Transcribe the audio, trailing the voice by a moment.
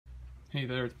Hey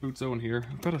there, it's Boot Zone here.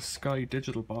 I've got a Sky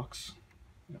digital box.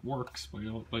 It works by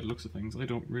the looks of things. I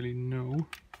don't really know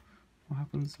what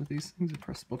happens with these things. I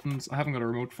press buttons. I haven't got a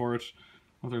remote for it,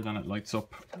 other than it lights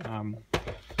up.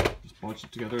 Just bodged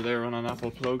it together there on an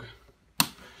Apple plug.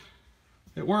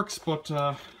 It works, but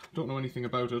don't know anything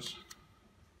about it.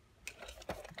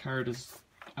 The card is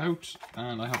out,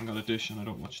 and I haven't got a dish, and I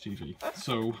don't watch TV.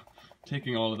 So,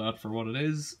 taking all of that for what it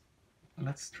is,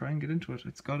 let's try and get into it.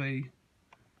 It's got a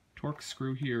Torx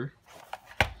screw here,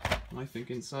 and I think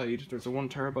inside there's a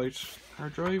 1TB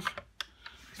hard drive.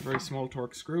 It's a very small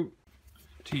Torx screw,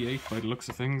 T8 by the looks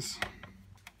of things.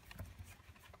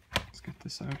 Let's get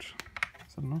this out.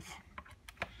 Is that enough?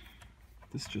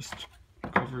 This just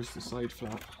covers the side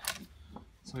flap.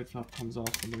 Side flap comes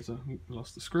off, and there's a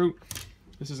lost the screw.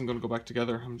 This isn't going to go back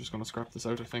together. I'm just going to scrap this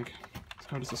out, I think. So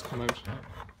how does this come out?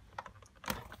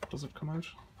 Does it come out?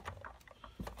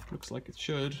 Looks like it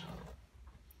should.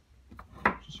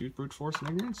 Just use brute force and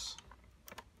ignorance.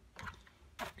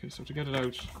 Okay, so to get it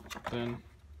out, then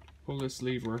pull this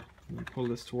lever and pull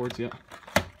this towards you,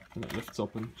 and it lifts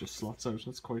up and just slots out.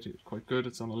 That's quite good.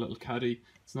 It's on a little caddy.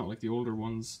 It's not like the older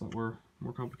ones that were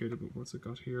more complicated. But what's it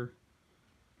got here?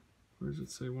 Where does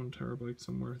it say 1TB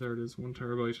somewhere? There it is,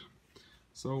 1TB.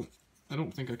 So I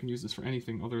don't think I can use this for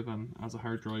anything other than as a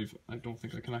hard drive. I don't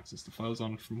think I can access the files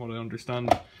on it. From what I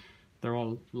understand, they're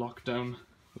all locked down.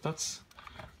 But that's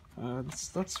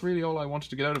really all I wanted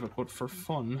to get out of it. But for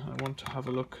fun, I want to have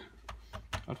a look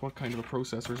at what kind of a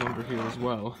processor is under here as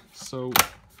well. So,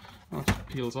 oh, it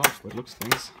peels off by the looks of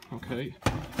things. Okay,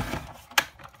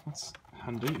 that's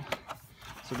handy.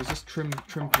 So there's this trim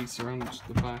piece around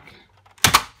the back.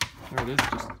 There it is,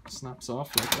 just snaps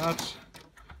off like that.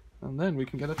 And then we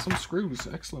can get at some screws.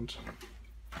 Excellent.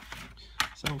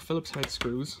 So Phillips head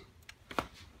screws.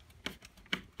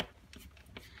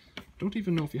 Don't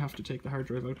even know if you have to take the hard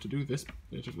drive out to do this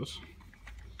bit of it.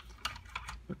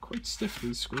 They're quite stiff,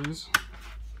 these screws.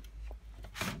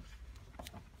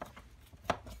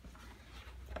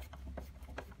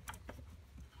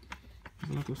 There's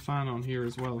a little fan on here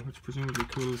as well, which presumably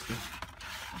cools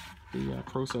the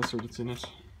processor that's in it.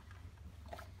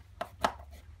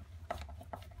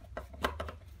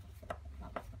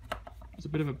 There's a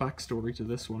bit of a backstory to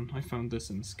this one. I found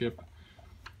this in Skip.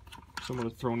 Someone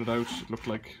had thrown it out. It looked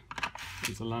like it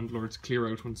was a landlord's clear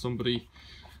out when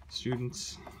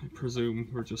students, I presume,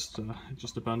 were just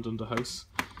abandoned the house.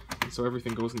 And so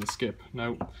everything goes in the Skip.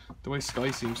 Now, the way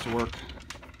Sky seems to work,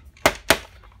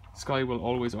 Sky will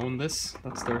always own this.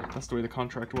 That's the way the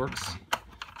contract works.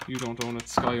 If you don't own it,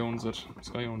 Sky owns it.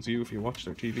 Sky owns you if you watch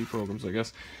their TV programs, I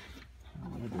guess.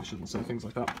 Maybe I shouldn't say things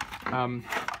like that.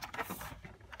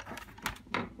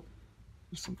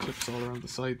 There's some clips all around the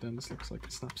side then. This looks like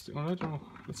it snaps to... Oh, I don't know.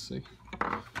 Let's see.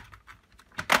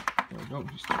 There we go.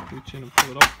 Just reach in and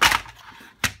pull it up.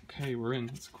 Okay, we're in.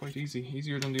 It's quite easy.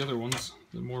 Easier than the other ones.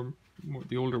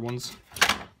 The older ones.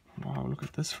 Wow, look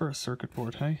at this for a circuit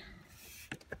board, hey?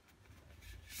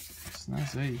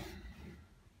 Snazzy.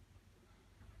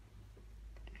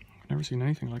 I've never seen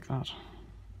anything like that.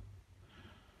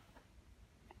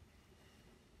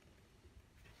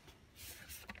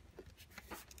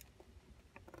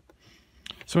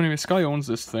 So anyway, Sky owns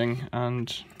this thing,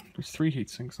 and there's 3 heat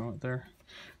sinks on it there.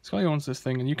 Sky owns this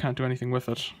thing, and you can't do anything with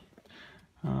it.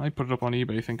 I put it up on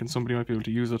eBay thinking somebody might be able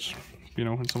to use it, you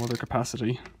know, in some other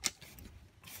capacity.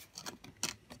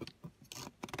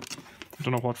 I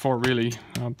don't know what for, really.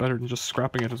 Better than just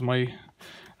scrapping it is my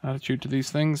attitude to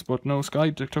these things, but no,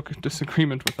 Sky took a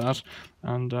disagreement with that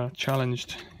and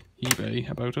challenged eBay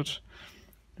about it.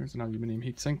 There's an aluminium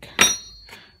heatsink.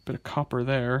 Bit of copper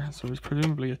there, so there's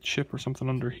presumably a chip or something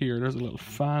under here. There's a little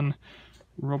fan,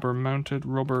 rubber mounted,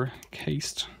 rubber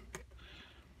cased.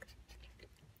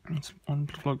 Let's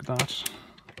unplug that.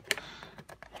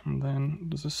 And then,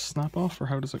 does this snap off or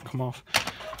how does it come off?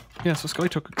 Yeah, so Sky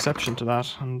took exception to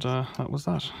that, and that was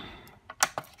that.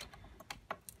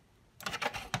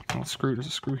 Oh, there's a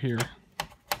screw here.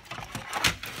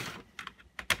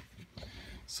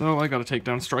 So I gotta take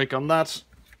down strike on that.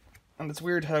 And it's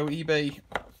weird how eBay,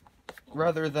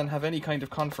 rather than have any kind of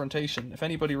confrontation, if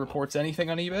anybody reports anything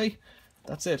on eBay,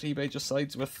 that's it. eBay just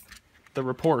sides with the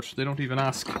report. They don't even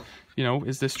ask, you know,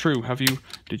 is this true?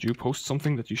 Did you post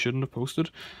something that you shouldn't have posted?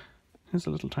 Here's a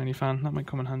little tiny fan. That might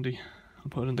come in handy. I'll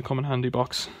put it in the come in handy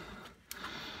box.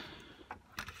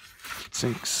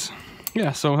 Sinks.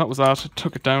 Yeah, so that was that.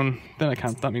 Took it down. Then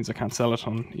that means I can't sell it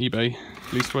on eBay,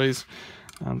 leastways.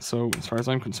 And so, as far as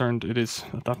I'm concerned, it is,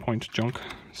 at that point, junk.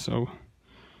 So,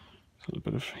 a little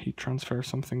bit of heat transfer,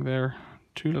 something there.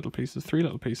 2 little pieces, 3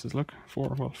 little pieces, look.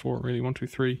 4 really, 1, 2,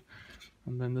 3.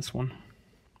 And then this one.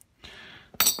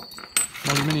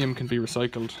 aluminium can be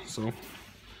recycled, so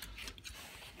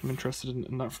I'm interested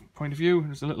in that point of view.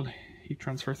 There's a little heat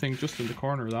transfer thing just in the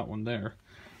corner of that one there.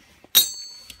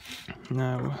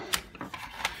 Now,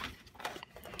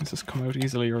 does this come out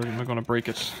easily, or am I going to break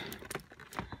it?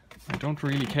 I don't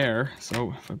really care,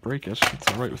 so if I break it, it's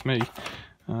alright with me.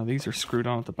 These are screwed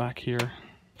on at the back here.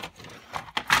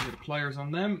 Get pliers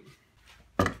on them.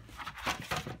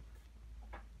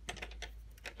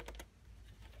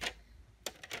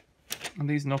 And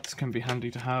these nuts can be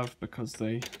handy to have because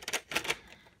they,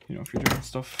 you know, if you're doing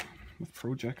stuff with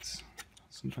projects,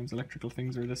 sometimes electrical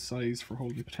things are this size for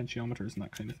holding potentiometers and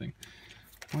that kind of thing.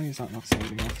 Why is that not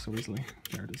sliding off so easily?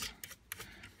 There it is.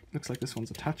 Looks like this one's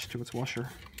attached to its washer.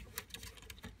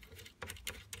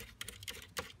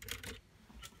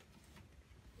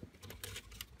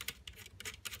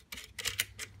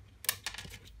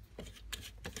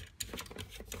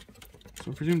 So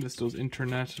I presume this does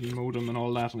internet and modem and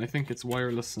all that, and I think it's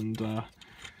wireless and,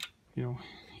 you know,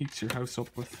 heats your house up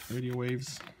with radio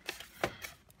waves,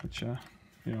 which, you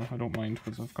know, I don't mind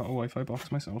because I've got a Wi-Fi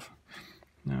box myself.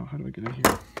 Now, how do I get in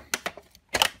here?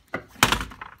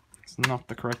 It's not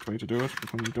the correct way to do it,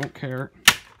 but when you don't care,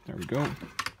 there we go.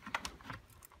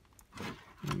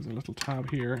 There's a little tab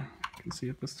here. You can see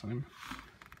it this time.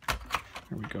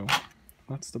 There we go.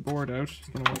 That's the board out.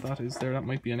 Don't know what that is there. That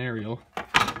might be an aerial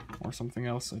or something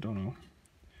else. I don't know.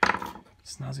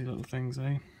 Snazzy little things,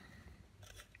 eh?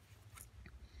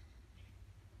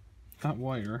 That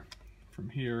wire from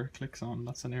here clicks on.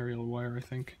 That's an aerial wire, I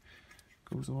think.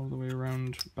 Goes all the way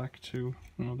around back to,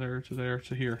 you know, there to there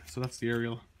to here. So that's the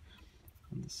aerial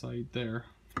on the side there,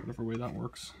 whatever way that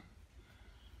works.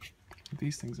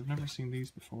 These things, I've never seen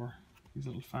these before. These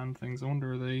little fan things. I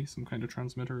wonder, are they some kind of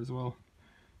transmitter as well?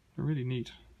 They're really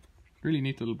neat. Really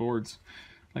neat little boards.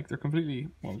 Like, they're completely,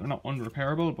 well, they're not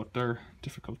unrepairable, but they're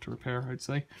difficult to repair, I'd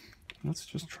say. Let's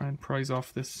just try and prise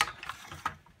off this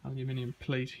aluminium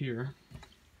plate here.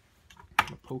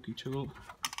 A pokey tool.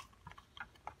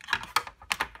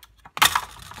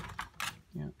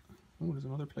 Yeah. Oh, there's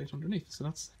another plate underneath. So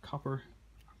that's the copper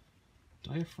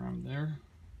diaphragm there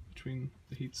between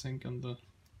the heatsink and the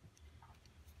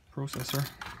processor.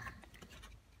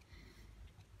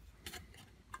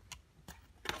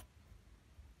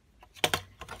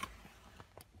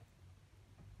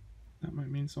 That might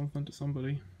mean something to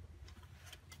somebody.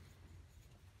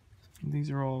 And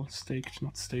these are all staked,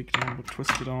 not staked on, but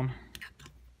twisted on.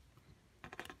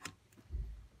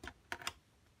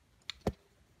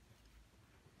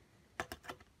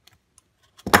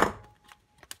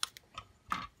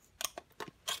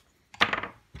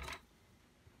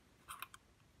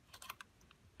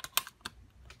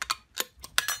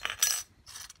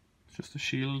 Just a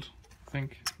shield, I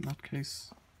think, in that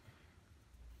case.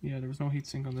 Yeah, there was no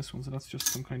heatsink on this one, so that's just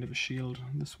some kind of a shield.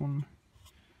 And this one,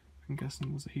 I'm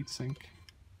guessing, was a heatsink.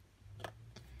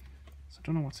 So I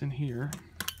don't know what's in here.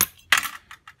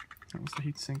 That was the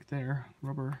heatsink there.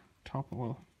 Rubber top,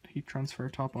 well, heat transfer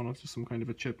top on it, just some kind of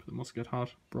a chip that must get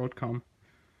hot. Broadcom.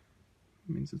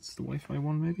 That means it's the Wi-Fi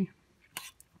one, maybe?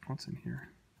 What's in here?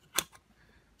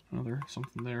 Another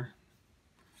something there.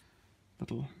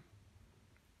 Little...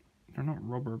 They're not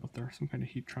rubber, but they're some kind of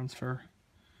heat transfer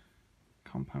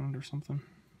compound or something.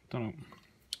 Don't know.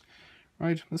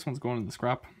 Right, this one's going in the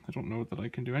scrap. I don't know that I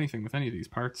can do anything with any of these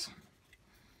parts.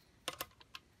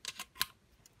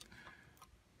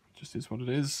 Just is what it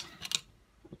is.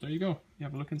 But there you go. You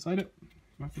have a look inside it. You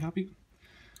might be happy.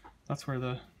 That's where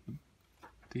the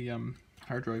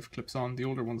hard drive clips on. The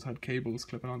older ones had cables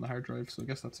clipping on the hard drive, so I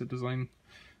guess that's a design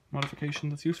modification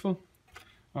that's useful.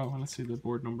 Oh, and let's see the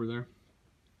board number there.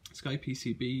 Sky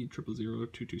PCB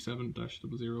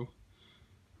 000227-00.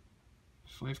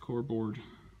 5-core board.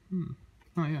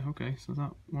 Oh yeah, okay. So is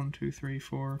that 1, 2, 3,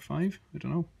 4, 5? I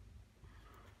don't know.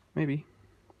 Maybe.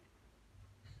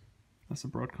 That's a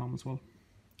Broadcom as well.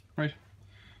 Right.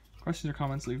 Questions or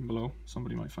comments, leave them below.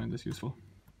 Somebody might find this useful.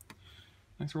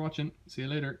 Thanks for watching. See you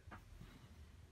later.